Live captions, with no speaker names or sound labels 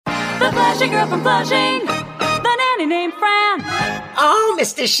Flashy girl from Flushing, the nanny named Fran. Oh,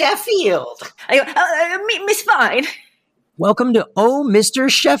 Mr. Sheffield. Miss Fine. Welcome to Oh, Mr.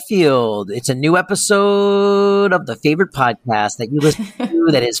 Sheffield. It's a new episode of the favorite podcast that you listen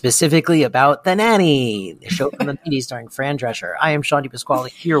to that is specifically about The Nanny, the show from the 90s starring Fran Drescher. I am Sean DiPasquale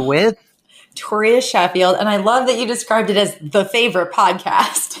here with Toria Sheffield, and I love that you described it as the favorite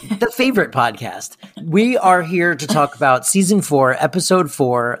podcast. the favorite podcast. We are here to talk about season 4, episode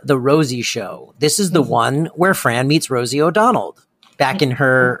 4, The Rosie Show. This is the one where Fran meets Rosie O'Donnell back in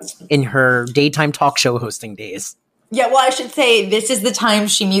her daytime talk show hosting days. Yeah, well, I should say this is the time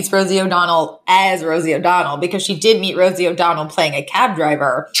she meets Rosie O'Donnell as Rosie O'Donnell, because she did meet Rosie O'Donnell playing a cab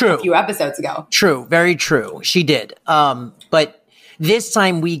driver a few episodes ago. True, very true. She did. But this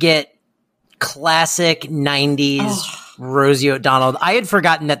time we get classic 90s Rosie O'Donnell. I had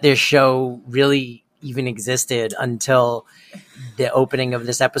forgotten that this show really even existed until the opening of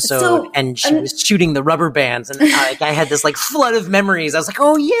this episode, and she was shooting the rubber bands, and I had this like flood of memories. I was like,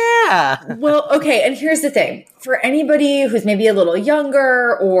 oh yeah. Well, okay, and here's the thing. For anybody who's maybe a little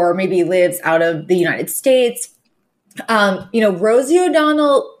younger or maybe lives out of the United States, Rosie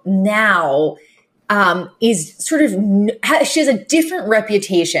O'Donnell now is sort of, she has a different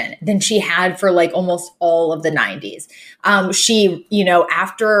reputation than she had for like almost all of the 90s. She,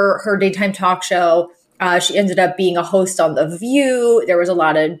 after her daytime talk show, she ended up being a host on The View. There was a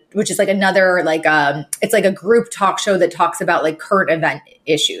lot of, which is like another, like, it's like a group talk show that talks about like current event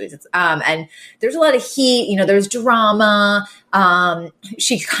issues. And there's a lot of heat, there's drama.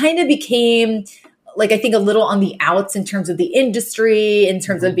 She kind of became like, I think a little on the outs in terms of the industry, in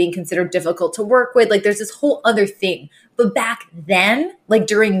terms of being considered difficult to work with. Like there's this whole other thing. But back then, like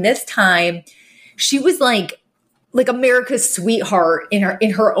during this time, she was like America's sweetheart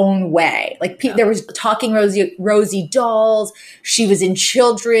in her own way. Like there was Talking Rosie dolls. She was in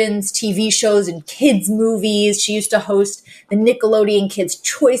children's TV shows and kids movies. She used to host the Nickelodeon Kids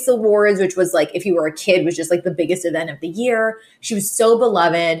Choice Awards, which was like, if you were a kid, was just like the biggest event of the year. She was so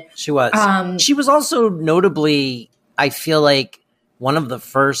beloved. She was. She was also notably, I feel like, one of the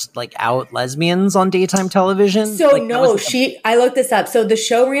first like out lesbians on daytime television. So I looked this up. So the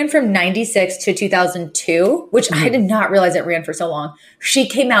show ran from 96 to 2002, which I did not realize it ran for so long. She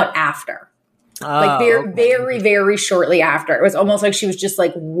came out after, very, very shortly after. It was almost like she was just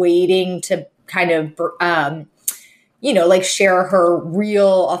like waiting to kind of, like share her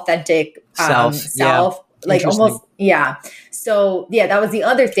real authentic self. Like almost, yeah. So yeah, that was the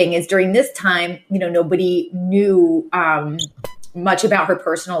other thing is during this time, nobody knew, much about her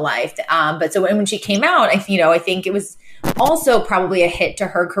personal life. But so when she came out, I think it was also probably a hit to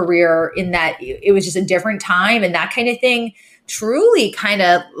her career in that it was just a different time, and that kind of thing truly kind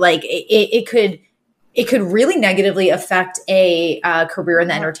of like it could really negatively affect a career in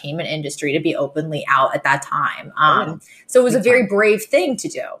the entertainment industry to be openly out at that time. So it was a very brave thing to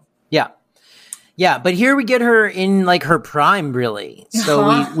do. Yeah. Yeah, but here we get her in like her prime, really.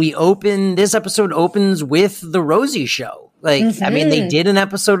 So this episode opens with the Rosie Show. Like, I mean, they did an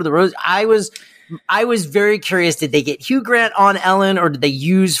episode of the Rosie. I was very curious. Did they get Hugh Grant on Ellen, or did they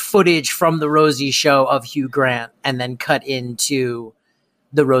use footage from the Rosie Show of Hugh Grant and then cut into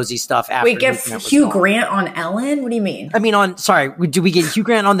the Rosie stuff after? Wait, get Hugh Grant on Ellen? What do you mean? I mean, do we get Hugh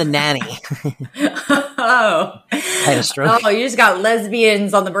Grant on The Nanny? Oh, I had a stroke. Oh, you just got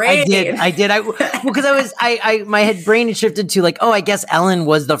lesbians on the brain. I did. Because my brain had shifted to like, oh, I guess Ellen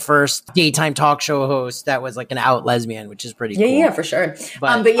was the first daytime talk show host that was like an out lesbian, which is pretty cool. Yeah, for sure.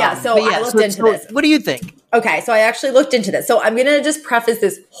 I looked into this. What do you think? Okay, so I actually looked into this. So I'm going to just preface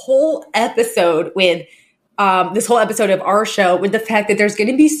this whole episode with this whole episode of our show with the fact that there's going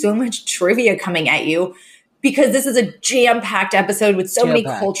to be so much trivia coming at you, because this is a jam-packed episode with so many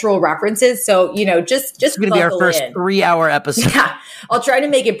cultural references. So, just it's going to be our first 3-hour episode. Yeah, I'll try to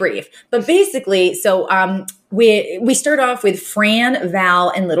make it brief. But basically, so we start off with Fran, Val,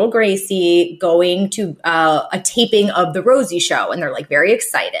 and little Gracie going to a taping of the Rosie Show, and they're like very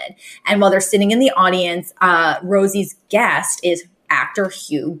excited. And while they're sitting in the audience, Rosie's guest is actor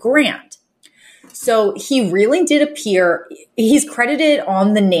Hugh Grant. So he really did appear. He's credited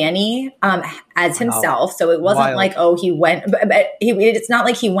on The Nanny as himself. So it wasn't like, he went. But it's not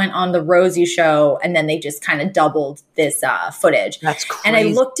like he went on the Rosie Show and then they just kind of doubled this footage. That's crazy. And I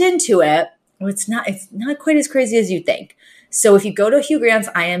looked into it. Well, it's not quite as crazy as you think. So if you go to Hugh Grant's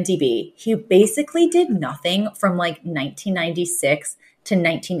IMDb, he basically did nothing from like 1996 to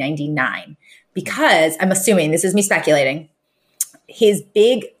 1999, because I'm assuming, this is me speculating, his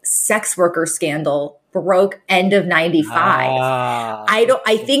big sex worker scandal broke end of 95.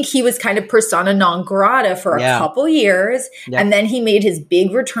 I think he was kind of persona non grata for a couple years. And then he made his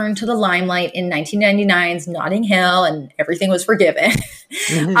big return to the limelight in 1999's Notting Hill, and everything was forgiven.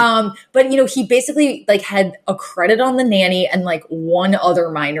 But, he basically like had a credit on The Nanny and like one other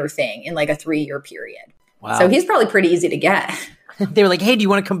minor thing in like a 3-year period. Wow. So he's probably pretty easy to get. They were like, hey, do you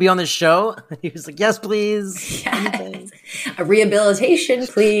want to come be on this show? He was like, yes, please. Yes. A rehabilitation,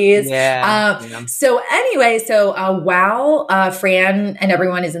 please. So anyway, while Fran and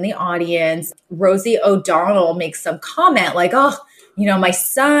everyone is in the audience, Rosie O'Donnell makes some comment like, oh, my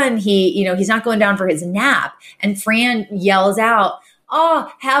son, he's not going down for his nap. And Fran yells out,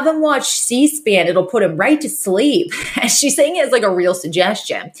 oh, have him watch C-SPAN. It'll put him right to sleep. And she's saying it as like a real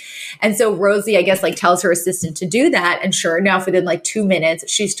suggestion. And so Rosie, I guess, like tells her assistant to do that. And sure enough, within like 2 minutes,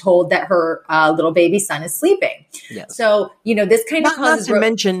 she's told that her little baby son is sleeping. Yes. So, this kind of causes...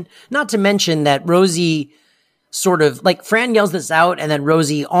 Not to mention that Rosie sort of, like, Fran yells this out, and then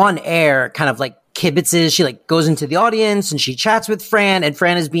Rosie on air kind of like kibitzes. She like goes into the audience and she chats with Fran, and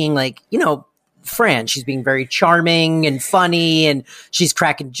Fran is being like, Fran. She's being very charming and funny, and she's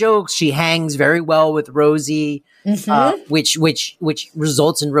cracking jokes. She hangs very well with Rosie, which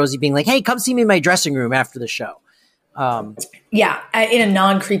results in Rosie being like, "Hey, come see me in my dressing room after the show." In a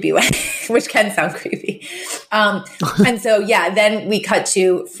non-creepy way, which can sound creepy. And so, then we cut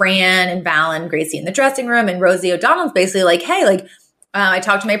to Fran and Val and Gracie in the dressing room, and Rosie O'Donnell's basically like, "Hey, like." I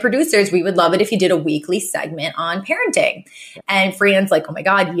talked to my producers. We would love it if you did a weekly segment on parenting. And Fran's like, oh my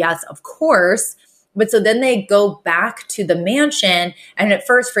God, yes, of course. But so then they go back to the mansion. And at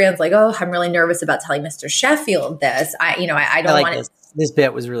first Fran's like, oh, I'm really nervous about telling Mr. Sheffield this. I don't want it. This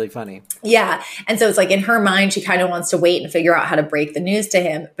bit was really funny. Yeah. And so it's like in her mind, she kind of wants to wait and figure out how to break the news to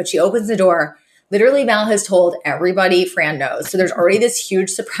him. But she opens the door. Literally, Val has told everybody Fran knows. So there's already this huge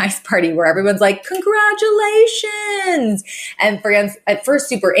surprise party where everyone's like, congratulations. And Fran's at first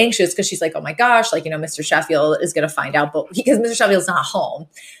super anxious because she's like, oh my gosh, like, Mr. Sheffield is going to find out, but because Mr. Sheffield's not home.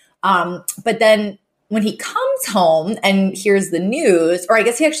 But then when he comes home and hears the news, or I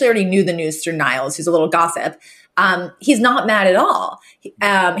guess he actually already knew the news through Niles, who's a little gossip. He's not mad at all.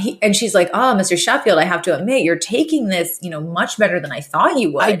 And she's like, oh, Mr. Sheffield, I have to admit, you're taking this, much better than I thought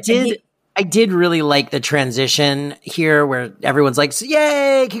you would. I did really like the transition here where everyone's like,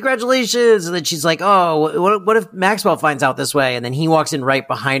 yay, congratulations. And then she's like, oh, what if Maxwell finds out this way? And then he walks in right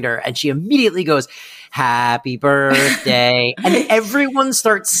behind her and she immediately goes, happy birthday. And everyone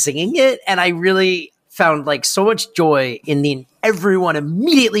starts singing it. And I really found like so much joy in everyone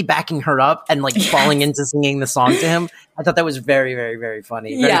immediately backing her up and like falling into singing the song to him. I thought that was very, very, very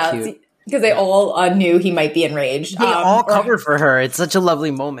funny. Very cute. Because they all knew he might be enraged. They all covered for her. It's such a lovely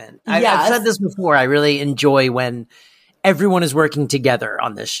moment. I've said this before. I really enjoy when everyone is working together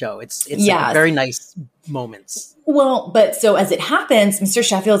on this show. It's like very nice moments. Well, but so as it happens, Mr.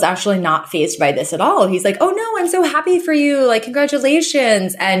 Sheffield's actually not fazed by this at all. He's like, oh no, I'm so happy for you. Like,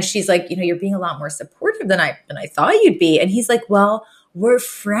 congratulations. And she's like, you're being a lot more supportive than I thought you'd be. And he's like, well, we're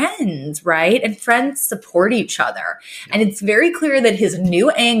friends, right? And friends support each other. And it's very clear that his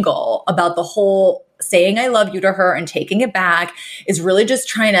new angle about the whole saying I love you to her and taking it back is really just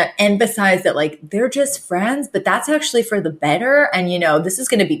trying to emphasize that like they're just friends, but that's actually for the better. And this is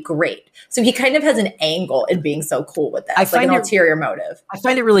going to be great. So he kind of has an angle in being so cool with that. Like an ulterior motive. I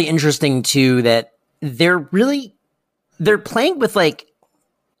find it really interesting too that they're playing with like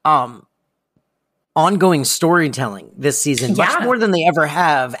ongoing storytelling this season, much more than they ever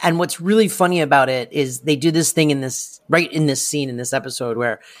have. And what's really funny about it is they do this thing in this scene in this episode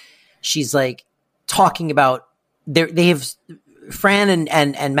where she's like talking about they have Fran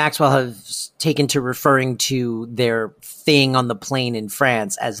and Maxwell have taken to referring to their thing on the plane in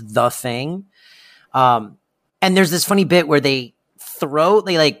France as the thing. And there's this funny bit where they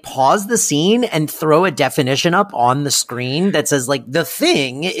like pause the scene and throw a definition up on the screen that says like the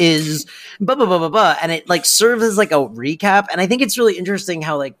thing is blah, blah, blah, blah, blah. And it like serves as like a recap. And I think it's really interesting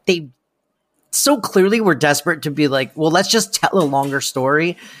how like they so clearly were desperate to be like, well, let's just tell a longer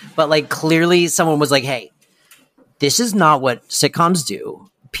story. But like clearly someone was like, hey, this is not what sitcoms do.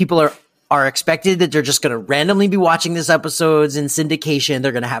 People are expected that they're just going to randomly be watching these episodes in syndication.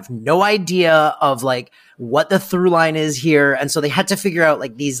 They're going to have no idea of like what the through line is here. And so they had to figure out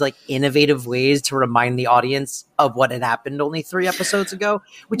like these like innovative ways to remind the audience of what had happened only 3 episodes ago,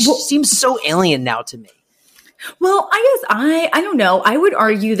 which seems so alien now to me. Well, I guess I don't know. I would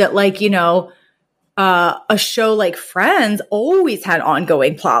argue that like, a show like Friends always had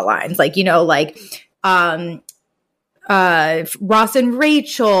ongoing plot lines. Like, Ross and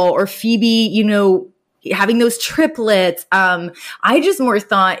Rachel or Phoebe, having those triplets. I just more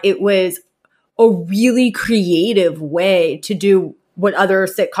thought it was a really creative way to do what other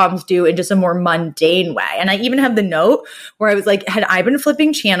sitcoms do in just a more mundane way. And I even have the note where I was like, had I been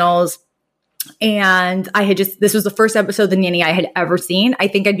flipping channels and I had this was the first episode of The Nanny I had ever seen, I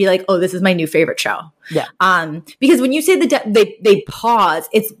think I'd be like, oh, this is my new favorite show. Yeah. Because when you say they pause,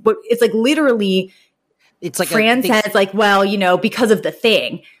 it's like literally, it's like Fran says like, well, you know, because of the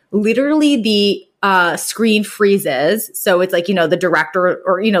thing, literally the screen freezes. So it's like, you know, the director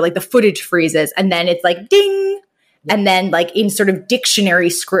or, you know, like the footage freezes and then it's like ding. And then like in sort of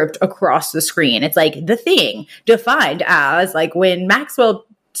dictionary script across the screen, it's like the thing defined as like when Maxwell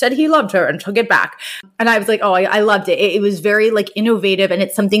said he loved her and took it back. And I was like, oh, I loved it. It was very like innovative. And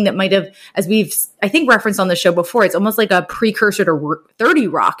it's something that might have, as we've, I think, referenced on the show before, it's almost like a precursor to 30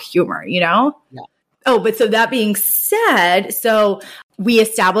 Rock humor, you know? Yeah. Oh, but so that being said, so we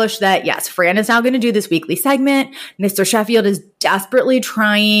established that, yes, Fran is now going to do this weekly segment. Mr. Sheffield is desperately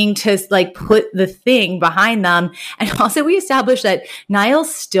trying to like put the thing behind them. And also we established that Niall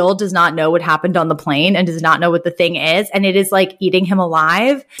still does not know what happened on the plane and does not know what the thing is. And it is like eating him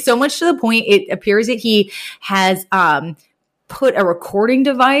alive. So much to the point, it appears that he has, put a recording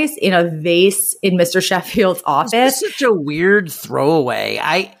device in a vase in Mr. Sheffield's office. It's such a weird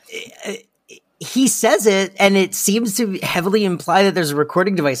throwaway. He says it, and it seems to heavily imply that there's a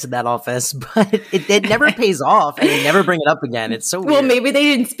recording device in that office, but it never pays off, and they never bring it up again. It's so weird. Well, maybe they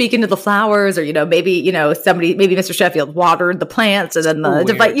didn't speak into the flowers, or, you know, maybe Mr. Sheffield watered the plants, and then the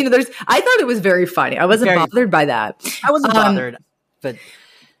device, you know, I thought it was very funny. I wasn't bothered by that. I wasn't bothered, but...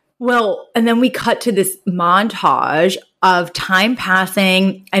 Well, and then we cut to this montage of time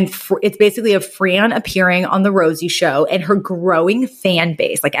passing, and it's basically of Fran appearing on the Rosie show and her growing fan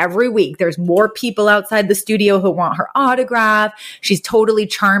base. Like every week, there's more people outside the studio who want her autograph. She's totally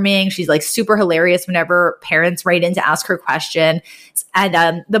charming. She's like super hilarious whenever parents write in to ask her question.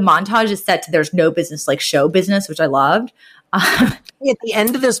 And the montage is set to There's No Business Like Show Business, which I loved. At the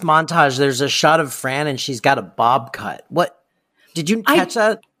end of this montage, there's a shot of Fran and she's got a bob cut. What? Did you catch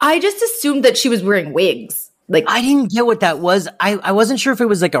that? I just assumed that she was wearing wigs. Like I didn't get what that was. I wasn't sure if it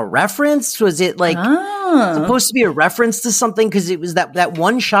was like a reference. Was it like supposed to be a reference to something? Because it was that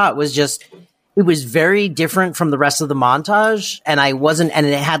one shot was just, it was very different from the rest of the montage. And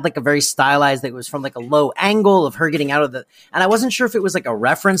it had like a very stylized, that it was from like a low angle of her getting out of and I wasn't sure if it was like a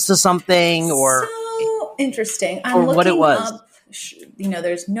reference to something or. So interesting. Or what it was. You know,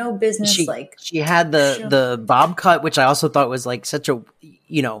 there's no business she had the bob cut, which I also thought was like such a,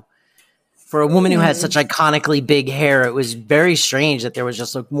 you know, for a woman who had such iconically big hair, it was very strange that there was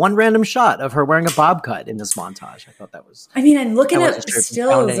just like one random shot of her wearing a bob cut in this montage. I thought that was. I mean, I'm looking at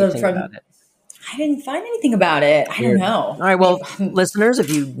stills from. I didn't find anything about it. I don't know. All right, well, listeners, if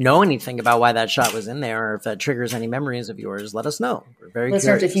you know anything about why that shot was in there, or if that triggers any memories of yours, let us know. We're very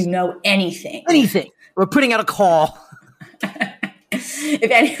listeners, curious. if you know anything, we're putting out a call. If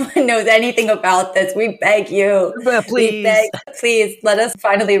anyone knows anything about this, we beg you. Please let us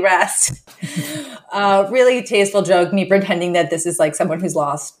finally rest. Really tasteful joke, me pretending that this is like someone who's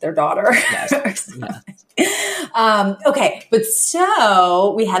lost their daughter. Yes. Okay, but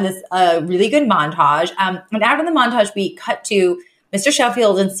so we had this really good montage. And after the montage, we cut to Mr.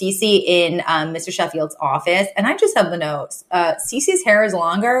 Sheffield and Cece in Mr. Sheffield's office. And I just have the notes. Cece's hair is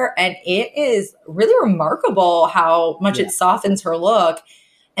longer, and it is really remarkable how much it softens her look.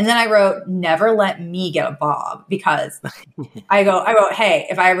 And then I wrote, never let me get a bob, because I wrote, hey,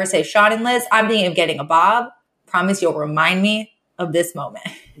 if I ever say Sean and Liz, I'm thinking of getting a bob. Promise you'll remind me of this moment.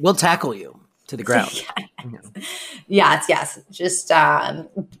 We'll tackle you to the ground. Yes. Just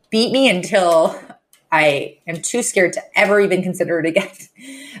beat me until I am too scared to ever even consider it again.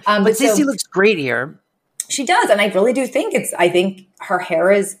 But Cece looks great here. She does. And I really do think I think her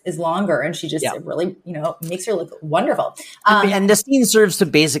hair is longer, and she just really, you know, makes her look wonderful. And the scene serves to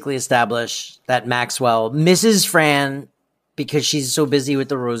basically establish that Maxwell misses Fran because she's so busy with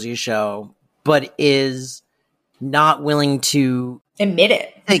the Rosie show, but is not willing to admit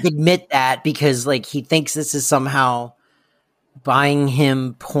it. Like admit that, because like he thinks this is somehow buying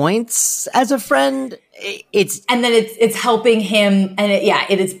him points as a friend. It's helping him, and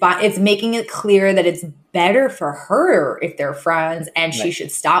it's making it clear that it's better for her if they're friends, and she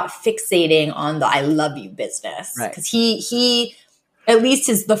should stop fixating on the "I love you" business, because he at least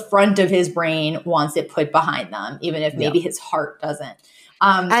is the front of his brain wants it put behind them, even if maybe his heart doesn't.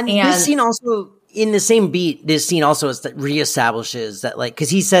 And this scene also, in the same beat, this scene also reestablishes that, like, because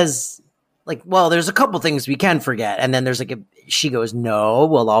he says, like, well, there's a couple things we can forget. And then there's like she goes, no,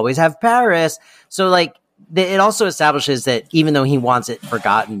 we'll always have Paris. So like it also establishes that even though he wants it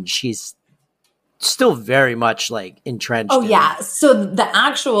forgotten, she's still very much like entrenched. Oh yeah. So the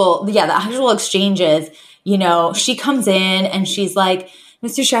actual exchanges, she comes in and she's like,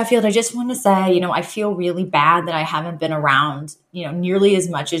 Mr. Sheffield, I just want to say, I feel really bad that I haven't been around, nearly as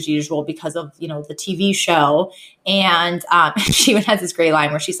much as usual because of, the TV show. And she even has this great line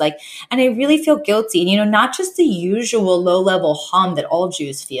where she's like, and I really feel guilty, not just the usual low level hum that all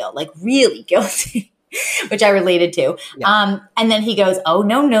Jews feel, like really guilty, which I related to. Yeah. And then he goes, oh,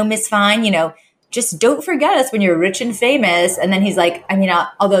 no, Miss Fine, just don't forget us when you're rich and famous. And then he's like,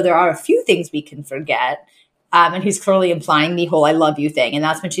 although there are a few things we can forget. And he's clearly implying the whole I love you thing. And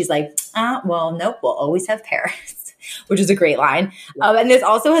that's when she's like, well, nope, we'll always have Paris, which is a great line. And this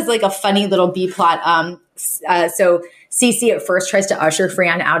also has like a funny little B plot. So Cece at first tries to usher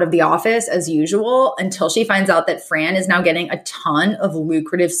Fran out of the office as usual until she finds out that Fran is now getting a ton of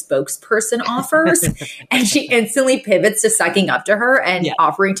lucrative spokesperson offers. And she instantly pivots to sucking up to her and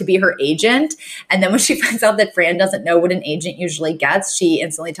offering to be her agent. And then when she finds out that Fran doesn't know what an agent usually gets, she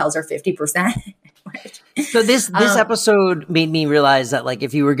instantly tells her 50%. So this episode made me realize that like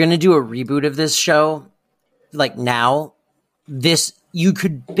if you were going to do a reboot of this show, like now, you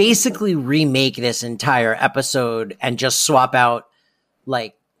could basically remake this entire episode and just swap out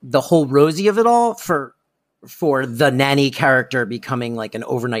like the whole Rosie of it all for the nanny character becoming like an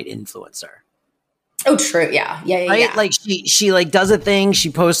overnight influencer. Oh, true. Yeah. Right? Yeah. Like she like does a thing, she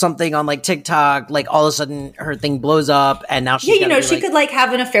posts something on like TikTok, like all of a sudden her thing blows up and now she's she could like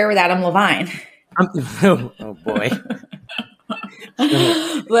have an affair with Adam Levine. Oh boy.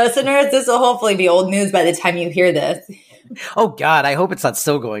 Listeners, this will hopefully be old news by the time you hear this. Oh God, I hope it's not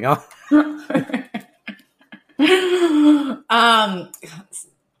still going on.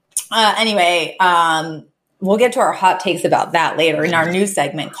 Anyway, we'll get to our hot takes about that later in our new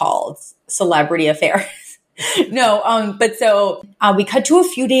segment called Celebrity Affairs. But so we cut to a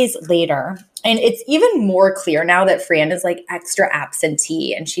few days later, and it's even more clear now that Fran is like extra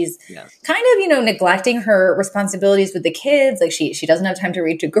absentee and she's kind of, neglecting her responsibilities with the kids. Like she doesn't have time to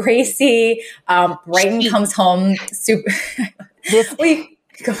read to Gracie. Brighton comes home super.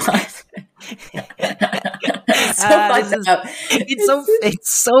 Come on.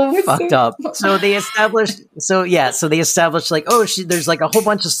 It's so fucked up. So they established like, there's like a whole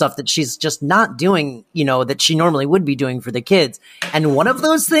bunch of stuff that she's just not doing, that she normally would be doing for the kids. And one of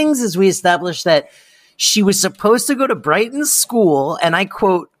those things is we established that she was supposed to go to Brighton's school, and I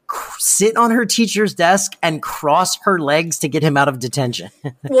quote, sit on her teacher's desk and cross her legs to get him out of detention.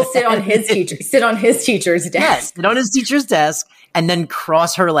 Well, sit on his teacher's desk. Yes, sit on his teacher's desk and then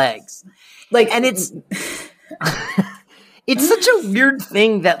cross her legs. And it's it's such a weird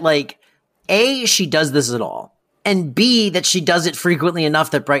thing that like, A, she does this at all. And B, that she does it frequently enough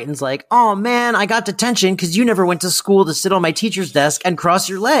that Brighton's like, oh man, I got detention because you never went to school to sit on my teacher's desk and cross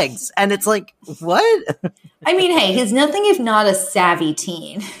your legs. And it's like, what? I mean, hey, he's nothing if not a savvy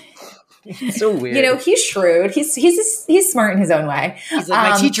teen. It's so weird. He's shrewd. He's smart in his own way. He's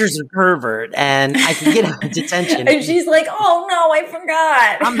like, my teacher's a pervert and I can get out of detention. And she's like, oh no, I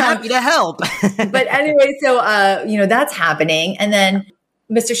forgot. I'm happy to help. But anyway, so, that's happening. And then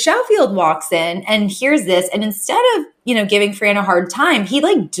Mr. Sheffield walks in and hears this. And instead of, giving Fran a hard time, he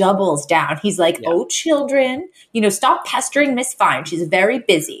like doubles down. He's like, oh, children, stop pestering Miss Fine. She's very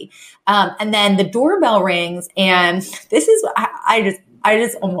busy. And then the doorbell rings. And this is, I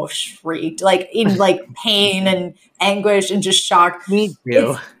just almost shrieked, like in like pain and anguish and just shock. Me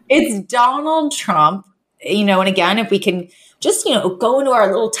too. It's Donald Trump, and again, if we can just, go into our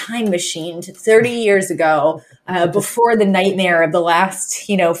little time machine to 30 years ago, before the nightmare of the last,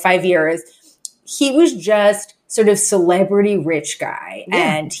 5 years, he was just sort of celebrity rich guy. Yeah.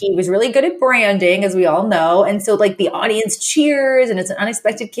 And he was really good at branding, as we all know. And so like the audience cheers and it's an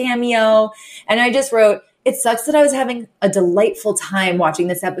unexpected cameo. And I just wrote, it sucks that I was having a delightful time watching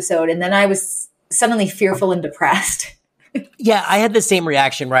this episode, and then I was suddenly fearful and depressed. Yeah, I had the same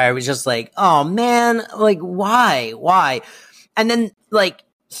reaction where I was just like, oh man, like why? And then like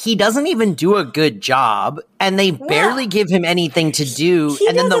he doesn't even do a good job, and they barely give him anything to do. He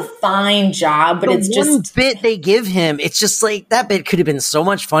and does a fine job, but it's just bit they give him. It's just like that bit could have been so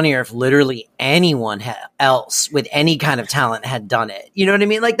much funnier if literally anyone else with any kind of talent had done it. You know what I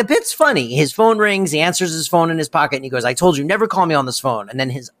mean? Like the bit's funny. His phone rings, he answers his phone in his pocket, and he goes, "I told you never call me on this phone." And then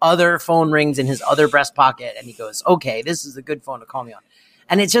his other phone rings in his other breast pocket, and he goes, "Okay, this is a good phone to call me on."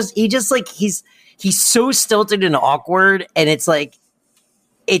 And it's just he's so stilted and awkward, and it's like.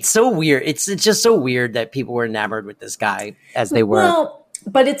 It's so weird. It's just so weird that people were enamored with this guy as they were. Well,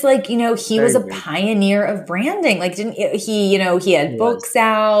 but it's like, he was a pioneer of branding. Like, didn't he, he had books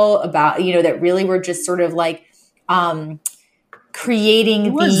out about, that really were just sort of like,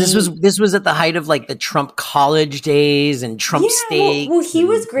 creating this was at the height of like the Trump college days and Trump steak. Well, he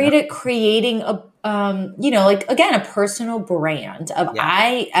was great at creating a like again, a personal brand of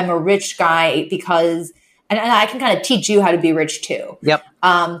I am a rich guy because and I can kind of teach you how to be rich too. Yep.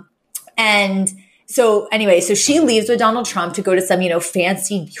 And so anyway, so she leaves with Donald Trump to go to some,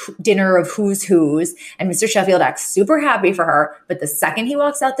 fancy dinner of who's, and Mr. Sheffield acts super happy for her. But the second he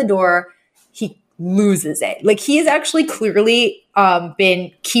walks out the door, he loses it. Like he has actually clearly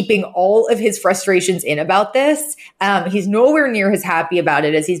been keeping all of his frustrations in about this. He's nowhere near as happy about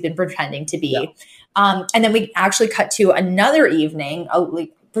it as he's been pretending to be. Yeah. And then we actually cut to another evening,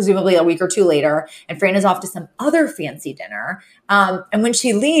 presumably a week or two later, and Fran is off to some other fancy dinner. And when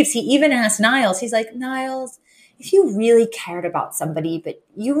she leaves, he even asks Niles, he's like, Niles, if you really cared about somebody, but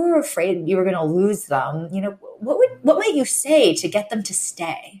you were afraid you were going to lose them, what might you say to get them to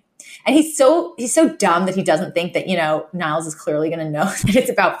stay? And he's so dumb that he doesn't think that, Niles is clearly going to know that it's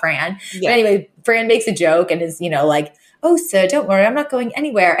about Fran. Yeah. But anyway, Fran makes a joke and is, like, oh, sir, don't worry, I'm not going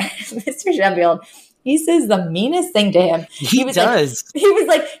anywhere. Mr. Sheffield, he says the meanest thing to him. He was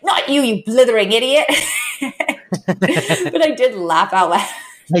like, not you, you blithering idiot. But I did laugh out loud.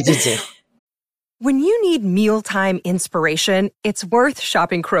 I did too. When you need mealtime inspiration, it's worth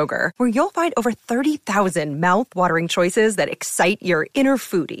shopping Kroger, where you'll find over 30,000 mouth-watering choices that excite your inner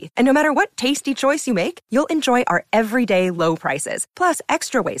foodie. And no matter what tasty choice you make, you'll enjoy our everyday low prices, plus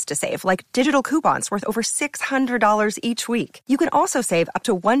extra ways to save, like digital coupons worth over $600 each week. You can also save up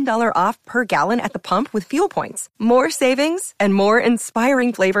to $1 off per gallon at the pump with fuel points. More savings and more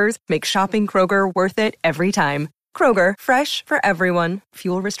inspiring flavors make shopping Kroger worth it every time. Kroger, fresh for everyone.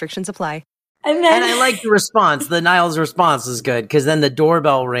 Fuel restrictions apply. And I like the response. The Niles response is good because then the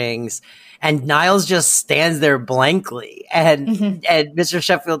doorbell rings and Niles just stands there blankly. And Mr.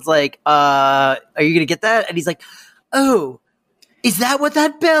 Sheffield's like, are you going to get that? And he's like, oh, is that what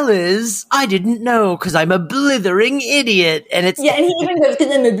that bell is? I didn't know because I'm a blithering idiot. And it's. Yeah, and he even goes,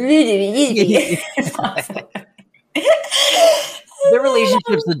 because I'm a blithering idiot. Their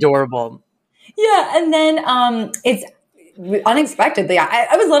relationship's adorable. Yeah, and then it's. Unexpectedly,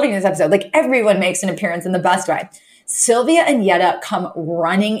 I was loving this episode. Like everyone makes an appearance in the best way. Sylvia and Yetta come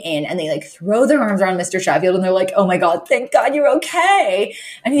running in and they like throw their arms around Mr. Sheffield and they're like, oh my God, thank God you're okay.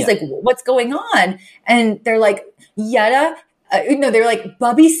 And he's like, what's going on? And they're like, Yetta, they're like,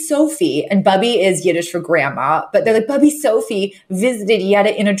 Bubby Sophie. And Bubby is Yiddish for grandma, but they're like, Bubby Sophie visited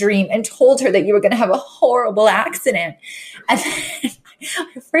Yetta in a dream and told her that you were going to have a horrible accident. And then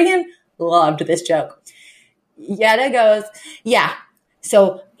I freaking loved this joke. Yetta goes, yeah.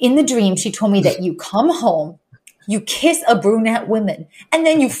 So in the dream, she told me that you come home, you kiss a brunette woman, and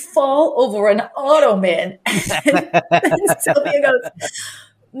then you fall over an ottoman. And Sylvia goes,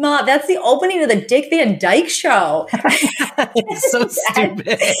 Ma, that's the opening of the Dick Van Dyke Show. It's so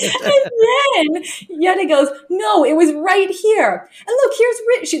stupid. And then Yetta goes, no, it was right here. And look, here's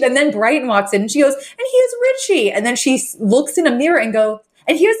Richie. And then Brighton walks in and she goes, and here's Richie. And then she looks in a mirror and goes,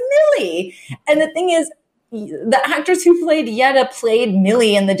 and here's Millie. And the thing is, the actors who played Yetta played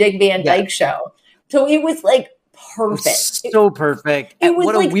Millie in the Dick Van Dyke Show. So it was like perfect. So perfect. It was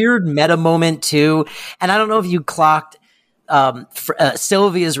what a weird meta moment too. And I don't know if you clocked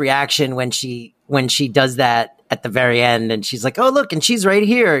Sylvia's reaction when she does that at the very end and she's like, oh, look, and she's right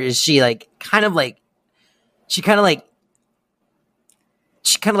here. Is she like she kind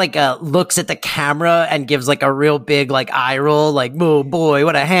of looks at the camera and gives like a real big like eye roll, like, oh boy,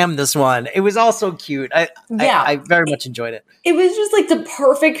 what a ham this one. It was all so cute. I very much enjoyed it. It was just like the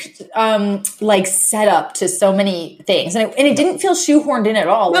perfect like setup to so many things. And it didn't feel shoehorned in at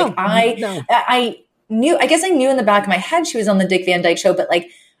all. No, like I guess I knew in the back of my head she was on the Dick Van Dyke Show, but like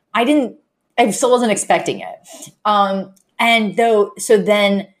I still wasn't expecting it. So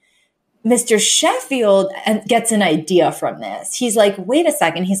then Mr. Sheffield gets an idea from this. He's like, wait a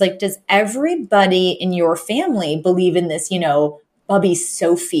second. He's like, does everybody in your family believe in this, Bubby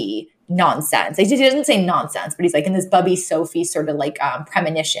Sophie nonsense? He doesn't say nonsense, but he's like in this Bubby Sophie sort of like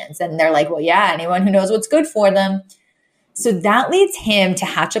premonitions. And they're like, well, yeah, anyone who knows what's good for them. So that leads him to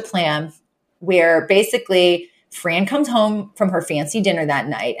hatch a plan where basically Fran comes home from her fancy dinner that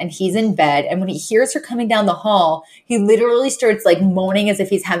night and he's in bed. And when he hears her coming down the hall, he literally starts like moaning as if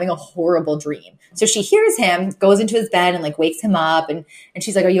he's having a horrible dream. So she hears him, goes into his bed and like wakes him up. And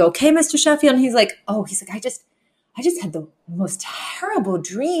she's like, are you okay, Mr. Sheffield? And he's like, I just had the most terrible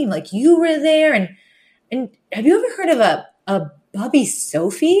dream. Like you were there. And have you ever heard of a Bubby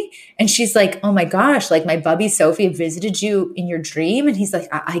Sophie? And she's like, oh my gosh, like my Bubby Sophie visited you in your dream. And he's like,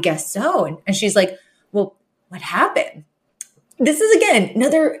 I guess so. And she's like, well, what happened? This is, again,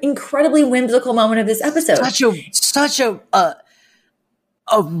 another incredibly whimsical moment of this episode. Such a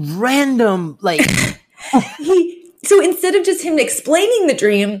a random, like... So instead of just him explaining the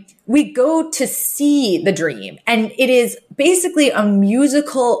dream, we go to see the dream. And it is basically a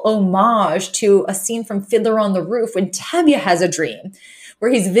musical homage to a scene from Fiddler on the Roof when Tevye has a dream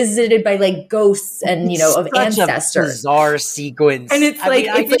where he's visited by like ghosts and, of ancestors. A bizarre sequence. And it's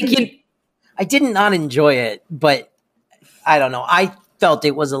I did not enjoy it, but I don't know. I felt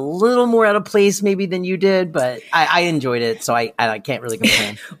it was a little more out of place maybe than you did, but I enjoyed it. So I can't really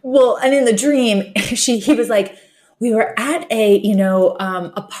complain. Well, and in the dream, he was like, we were at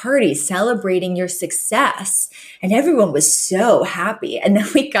a party celebrating your success and everyone was so happy. And then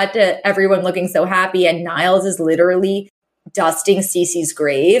we got to everyone looking so happy and Niles is literally dusting Cece's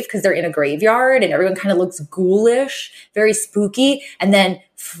grave because they're in a graveyard and everyone kind of looks ghoulish, very spooky. And then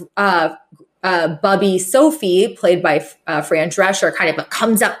Bubby Sophie, played by Fran Drescher, kind of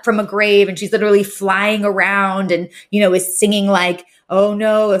comes up from a grave and she's literally flying around and, is singing like, oh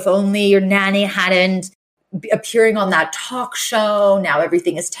no, if only your nanny hadn't appearing on that talk show. Now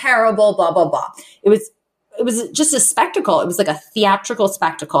everything is terrible, blah, blah, blah. It was just a spectacle. It was like a theatrical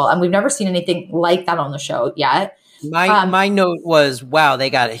spectacle. And we've never seen anything like that on the show yet. My note was, wow, they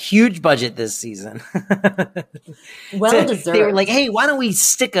got a huge budget this season. Well deserved. They were like, hey, why don't we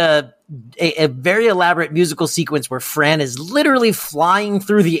stick a very elaborate musical sequence where Fran is literally flying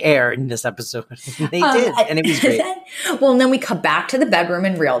through the air in this episode. They did, and it was great. And then we come back to the bedroom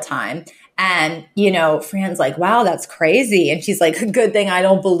in real time. And, Fran's like, wow, that's crazy. And she's like, good thing I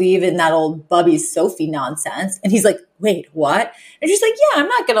don't believe in that old Bubby Sophie nonsense. And he's like, wait, what? And she's like, yeah, I'm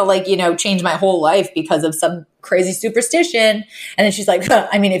not going to change my whole life because of some crazy superstition. And then she's like,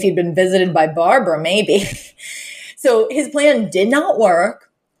 I mean, if you'd been visited by Barbara, maybe. So his plan did not work.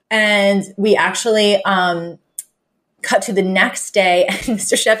 And we actually cut to the next day and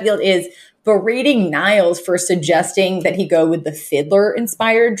Mr. Sheffield is berating Niles for suggesting that he go with the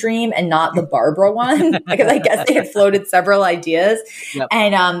Fiddler-inspired dream and not the Barbara one, because I guess they had floated several ideas. Yep.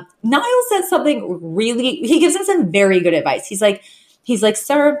 And Niles says something he gives him some very good advice. He's like,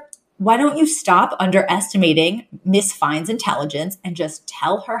 sir, why don't you stop underestimating Miss Fine's intelligence and just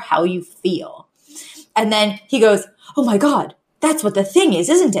tell her how you feel? And then he goes, oh my God, that's what the thing is,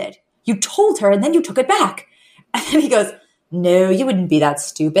 isn't it? You told her and then you took it back. And then he goes, no, you wouldn't be that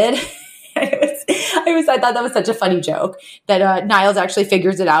stupid. I thought that was such a funny joke that Niles actually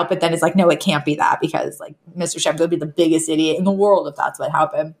figures it out, but then it's like, no, it can't be that because like Mr. Sheffield would be the biggest idiot in the world if that's what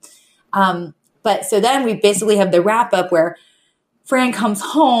happened. But so then we basically have the wrap up where Fran comes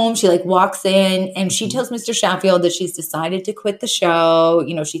home, she like walks in and she tells Mr. Sheffield that she's decided to quit the show.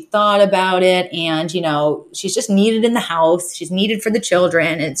 She thought about it and, she's just needed in the house. She's needed for the children.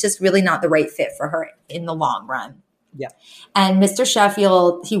 And it's just really not the right fit for her in the long run. Yeah. And Mr.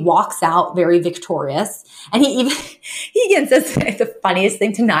 Sheffield, he walks out very victorious. And he again says the funniest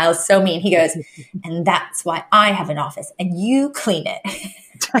thing to Niles, so mean. He goes, and that's why I have an office and you clean it.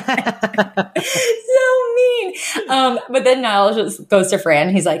 So mean. But then Niles just goes to Fran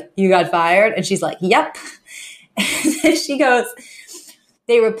and he's like, you got fired? And she's like, yep. And then she goes,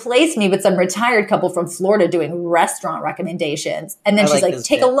 they replaced me with some retired couple from Florida doing restaurant recommendations. And then she's like,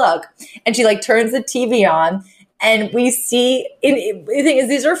 take a look. And she like turns the TV on. And we see, the thing is,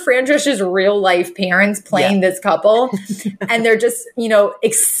 these are Fran Drescher's real life parents playing this couple. And they're just,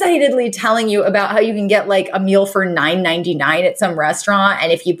 excitedly telling you about how you can get like a meal for $9.99 at some restaurant.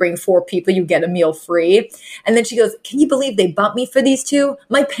 And if you bring 4 people, you get a meal free. And then she goes, can you believe they bumped me for these 2?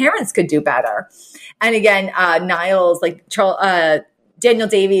 My parents could do better. And again, Niles, like Daniel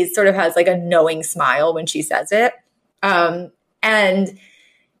Davies sort of has like a knowing smile when she says it. And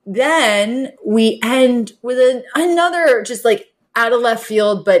then we end with another just like out of left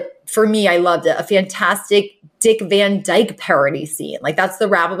field, but for me, I loved it. A fantastic Dick Van Dyke parody scene. Like that's the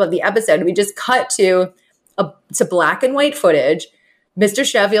wrap up of the episode. We just cut to black and white footage. Mr.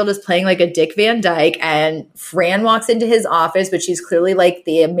 Sheffield is playing like a Dick Van Dyke and Fran walks into his office, but she's clearly like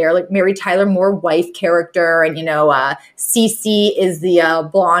the Mary Tyler Moore wife character. And, Cece is the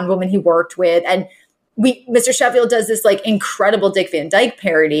blonde woman he worked with. And Mr. Sheffield does this like incredible Dick Van Dyke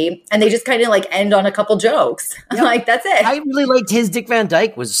parody and they just kind of like end on a couple jokes. Yep. Like, that's it. I really liked his Dick Van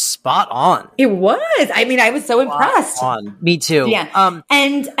Dyke was spot on. It was. I mean, I was so impressed. Me too. Yeah.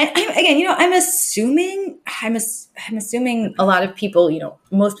 And again, I'm assuming a lot of people,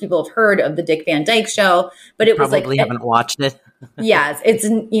 most people have heard of the Dick Van Dyke Show, but it was like probably haven't watched it. Yes, it's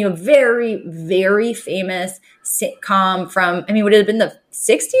very, very famous sitcom from, would it have been the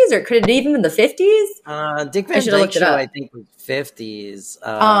 60s or could it have even been the 50s? Dick Van Dyke Show, I think, was 50s.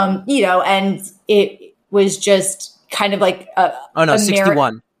 And it was just kind of like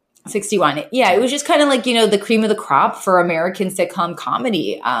 61. 61. Yeah, it was just kind of like, the cream of the crop for American sitcom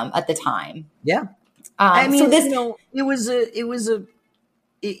comedy at the time. Yeah. I mean, so this,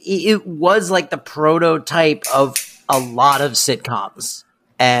 it was like the prototype of a lot of sitcoms,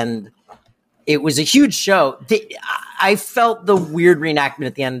 and it was a huge show. I felt the weird reenactment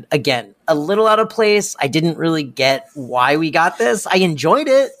at the end, again, a little out of place. I didn't really get why we got this. I enjoyed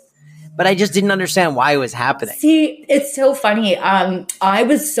it, but I just didn't understand why it was happening. See, it's so funny. I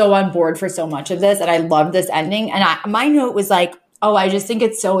was so on board for so much of this, and I loved this ending. And my note was like, oh, I just think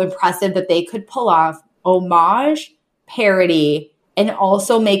it's so impressive that they could pull off homage, parody, and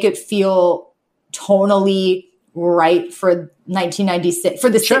also make it feel tonally right for 1996, for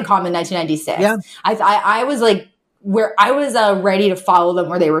the sitcom in 1996. Yeah. I was like, where I was ready to follow them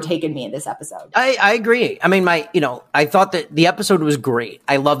where they were taking me in this episode. I agree. I mean, I thought that the episode was great.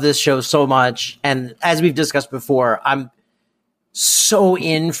 I love this show so much. And as we've discussed before, I'm so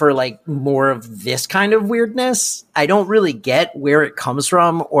in for like more of this kind of weirdness. I don't really get where it comes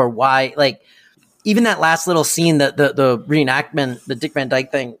from or why, like even that last little scene, the reenactment, the Dick Van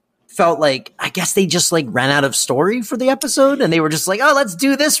Dyke thing, felt like, I guess they just like ran out of story for the episode and they were just like, oh, let's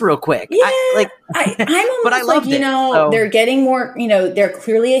do this real quick. Yeah. I'm almost but I like, so. They're getting more, they're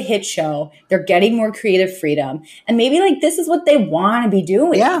clearly a hit show. They're getting more creative freedom. And maybe like this is what they want to be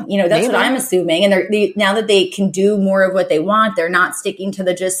doing. Yeah, that's maybe. what I'm assuming. And now that they can do more of what they want, they're not sticking to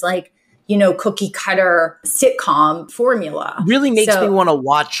the just like, cookie cutter sitcom formula. Really makes me want to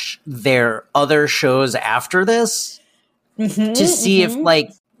watch their other shows after this to see if like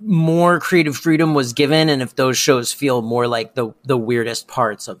more creative freedom was given and if those shows feel more like the weirdest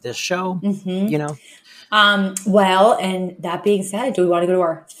parts of this show, Well, and that being said, do we want to go to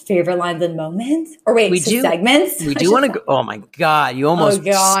our favorite lines and moments? Or wait, segments? We do want to go. Oh my God, you almost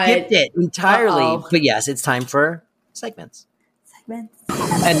skipped it entirely. Uh-oh. But yes, it's time for segments.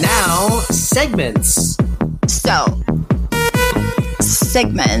 And now, segments. So,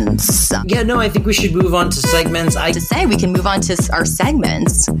 segments. Yeah, no, I think we should move on to segments. We can move on to our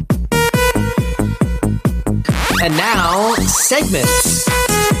segments. And now, segments.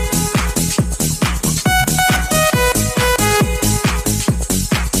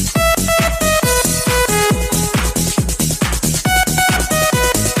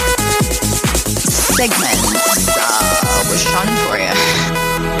 Segments with Sean and Toria.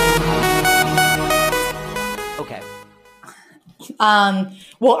 Okay.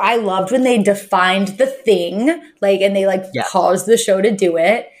 Well, I loved when they defined the thing, and they caused the show to do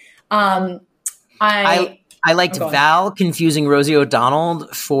it. I liked Val confusing Rosie O'Donnell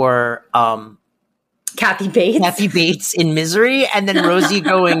for Kathy Bates in Misery, and then Rosie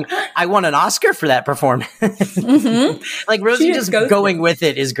going, I won an Oscar for that performance. Like Rosie just going with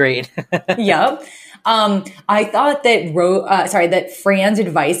it is great. Yep. I thought that that Fran's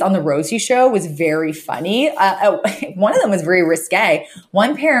advice on the Rosie show was very funny. One of them was very risque.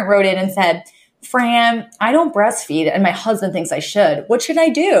 One parent wrote in and said, Fran, I don't breastfeed and my husband thinks I should. What should I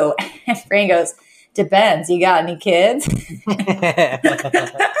do? And Fran goes, depends. You got any kids? I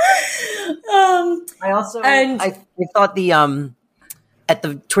thought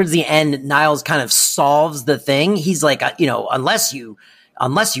towards the end, Niles kind of solves the thing. He's like, unless you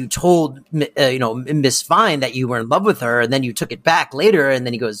told, Miss Fine that you were in love with her and then you took it back later. And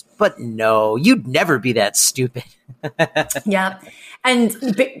then he goes, but no, you'd never be that stupid. Yeah. And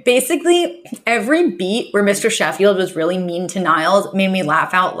basically every beat where Mr. Sheffield was really mean to Niles made me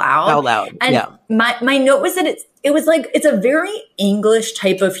laugh out loud. And my note was that it's a very English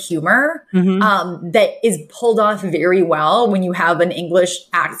type of humor that is pulled off very well when you have an English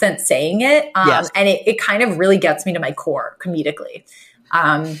accent saying it. Yes. And it kind of really gets me to my core comedically.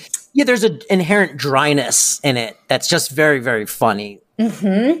 There's an inherent dryness in it that's just very, very funny.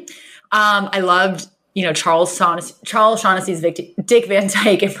 I loved, Charles Shaughnessy's Dick Van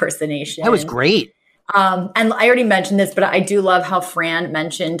Dyke impersonation. That was great. And I already mentioned this, but I do love how Fran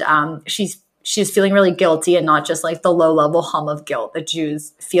mentioned she's feeling really guilty and not just like the low level hum of guilt that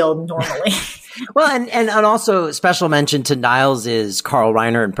Jews feel normally. Well, and also special mention to Niles' Carl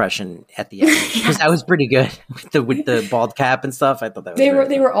Reiner impression at the end because that was pretty good with the bald cap and stuff. I thought that was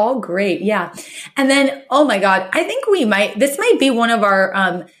they were all great, yeah. And then oh my God, I think this might be one of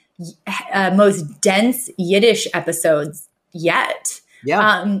our most dense Yiddish episodes yet.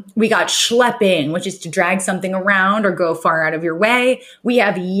 Yeah. We got schlepping, which is to drag something around or go far out of your way. We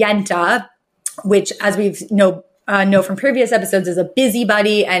have yenta, which, as we've know from previous episodes, is a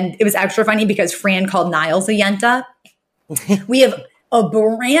busybody. And it was extra funny because Fran called Niles a yenta. We have a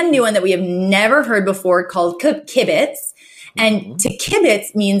brand new one that we have never heard before called kibitz. And to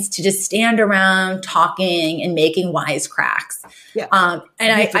kibitz means to just stand around talking and making wisecracks. Yeah.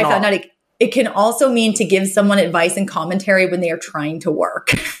 And I found out it can also mean to give someone advice and commentary when they are trying to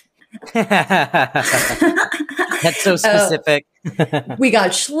work. That's so specific. We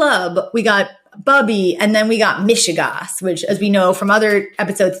got schlub, we got bubby, and then we got mishigas, which, as we know from other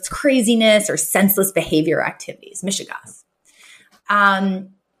episodes, it's craziness or senseless behavior activities. Mishigas.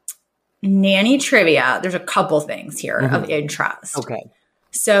 Nanny trivia. There's a couple things here of interest. Okay.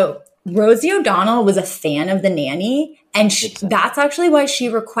 So Rosie O'Donnell was a fan of the nanny, and that's actually why she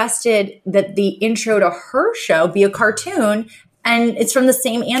requested that the intro to her show be a cartoon, and it's from the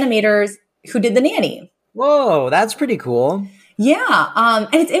same animators who did the nanny. Whoa, that's pretty cool. Yeah, and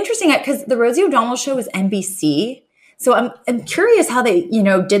it's interesting because the Rosie O'Donnell show was NBC, so I'm curious how they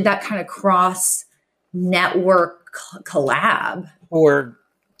did that kind of cross network collab. Or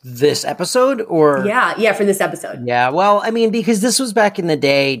this episode, or yeah, for this episode. Yeah, well, I mean, because this was back in the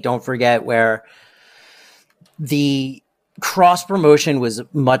day, don't forget, where the cross promotion was a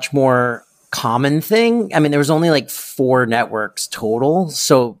much more common thing. I mean, there was only like 4 networks total,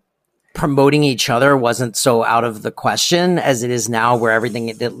 so promoting each other wasn't so out of the question as it is now, where everything,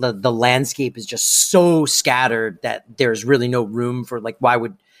 the landscape is just so scattered that there's really no room for, like, why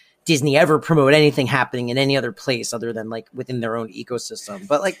would Disney ever promote anything happening in any other place other than like within their own ecosystem?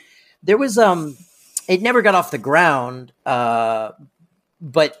 But like there was, it never got off the ground. But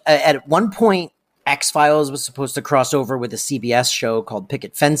at one point, X-Files was supposed to cross over with a CBS show called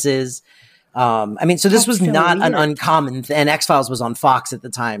Picket Fences. I mean, so this was not an uncommon and X-Files was on Fox at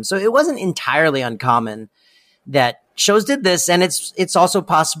the time. So it wasn't entirely uncommon that shows did this. And it's also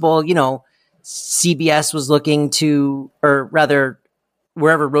possible, CBS was looking to, or rather,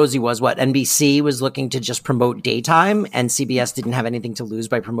 wherever Rosie was, NBC was looking to just promote daytime, and CBS didn't have anything to lose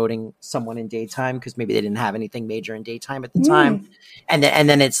by promoting someone in daytime because maybe they didn't have anything major in daytime at the time. And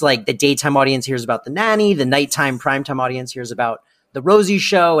then it's like the daytime audience hears about the nanny, the nighttime primetime audience hears about the Rosie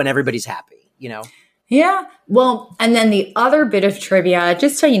show, and everybody's happy, Yeah. Well, and then the other bit of trivia,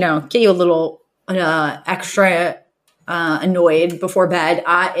 just to, get you a little extra annoyed before bed,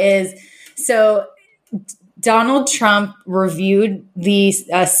 is so Donald Trump reviewed the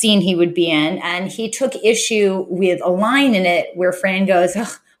scene he would be in, and he took issue with a line in it where Fran goes,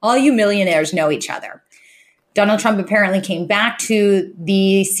 all you millionaires know each other. Donald Trump apparently came back to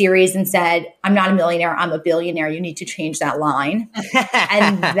the series and said, I'm not a millionaire, I'm a billionaire. You need to change that line.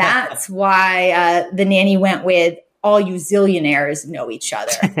 And that's why the nanny went with, all you zillionaires know each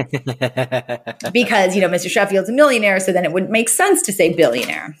other. Because, Mr. Sheffield's a millionaire, so then it wouldn't make sense to say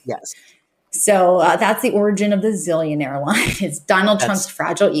billionaire. Yes. So that's the origin of the zillionaire line. It's Donald Trump's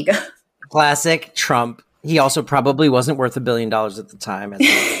fragile ego. Classic Trump. He also probably wasn't worth $1 billion at the time.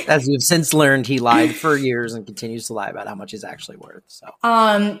 As we've since learned, he lied for years and continues to lie about how much he's actually worth. So,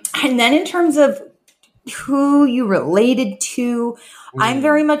 and then in terms of who you related to, I'm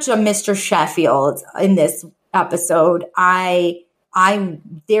very much a Mr. Sheffield in this episode. I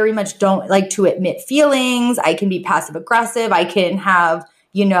very much don't like to admit feelings. I can be passive aggressive. I can have,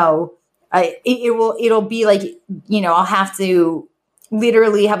 it'll be like, I'll have to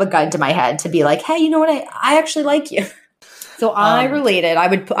literally have a gun to my head to be like, hey, you know what? I actually like you. So I related. I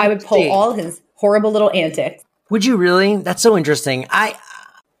would pull all his horrible little antics. Would you really? That's so interesting. I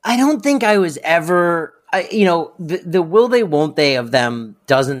don't think I was ever, the will they, won't they of them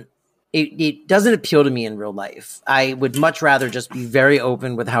it doesn't appeal to me in real life. I would much rather just be very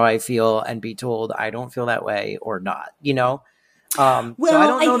open with how I feel and be told I don't feel that way or not, so I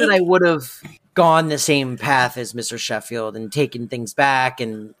don't know that I would have gone the same path as Mr. Sheffield and taken things back.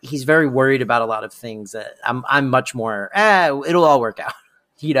 And he's very worried about a lot of things that I'm much more, it'll all work out,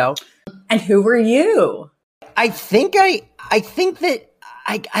 And who were you? I think that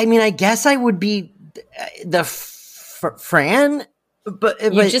I guess I would be the Fran, but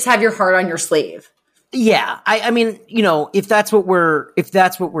You just have your heart on your sleeve. Yeah. I mean, if that's what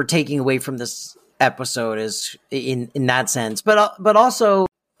we're taking away from this episode is in that sense, but also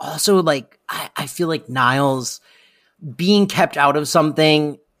like I feel like Niles being kept out of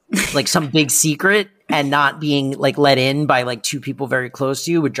something like some big secret and not being like let in by like 2 people very close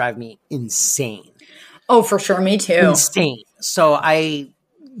to you would drive me insane. Oh, for sure. Me too. Insane. So I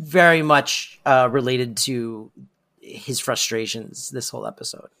very much related to his frustrations this whole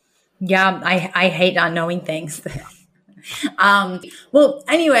episode. Yeah. I hate not knowing things. Well,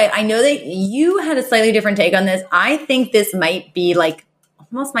 anyway, I know that you had a slightly different take on this. I think this might be like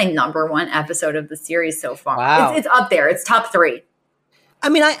almost my number 1 episode of the series so far. Wow. It's up there. It's top 3. I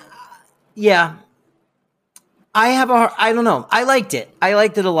mean, I don't know. I liked it. I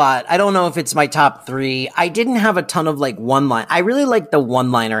liked it a lot. I don't know if it's my top 3. I didn't have a ton of like one-line. I really like the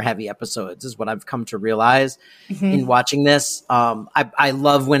one-liner heavy episodes is what I've come to realize in watching this. I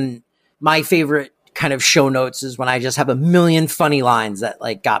love when my favorite kind of show notes is when I just have a million funny lines that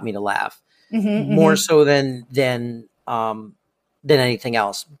like got me to laugh more so than anything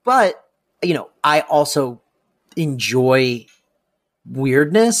else. But, you know, I also enjoy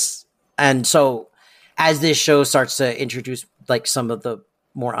weirdness. And so as this show starts to introduce like some of the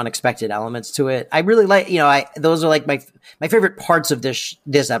more unexpected elements to it, I really like, you know, those are like my favorite parts of this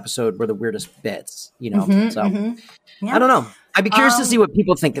episode were the weirdest bits, you know? Yeah. I don't know. I'd be curious to see what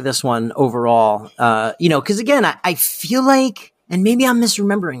people think of this one overall. You know, cause again, I feel like, and maybe I'm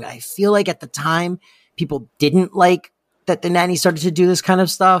misremembering, I feel like at the time people didn't like that the nanny started to do this kind of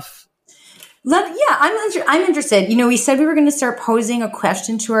stuff. I'm interested. You know, we said we were going to start posing a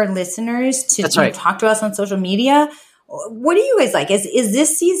question to our listeners to talk to us on social media. What do you guys like? Is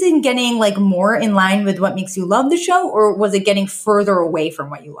this season getting like more in line with what makes you love the show, or was it getting further away from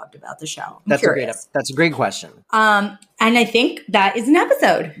what you loved about the show? That's a great question. And I think that is an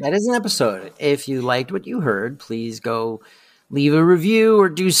episode. That is an episode. If you liked what you heard, please go leave a review or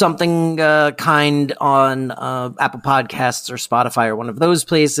do something kind on Apple Podcasts or Spotify or one of those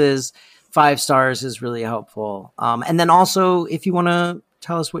places. 5 stars is really helpful. And then also, if you want to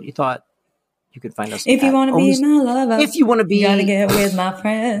tell us what you thought, you could find us. If you want to be my lover, if you want to be, you gotta get with my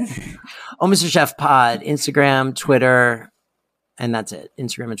friends. Oh, Mr. Chef Pod, Instagram, Twitter, and that's it.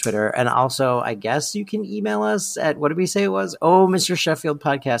 Instagram and Twitter. And also, I guess you can email us at, what did we say it was? Oh, Mr. Sheffield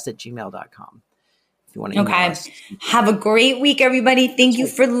Podcast at gmail.com. If you want to email us. Have a great week, everybody. Thank you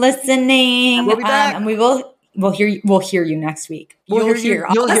for listening. We'll be back. And we'll hear you next week. You'll hear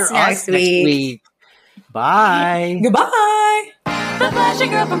us next week. Bye. Goodbye. The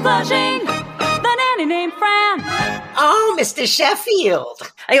Flashing Girl from Flushing. The nanny named Fran. Oh, Mr. Sheffield.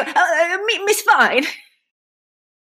 Miss Fine.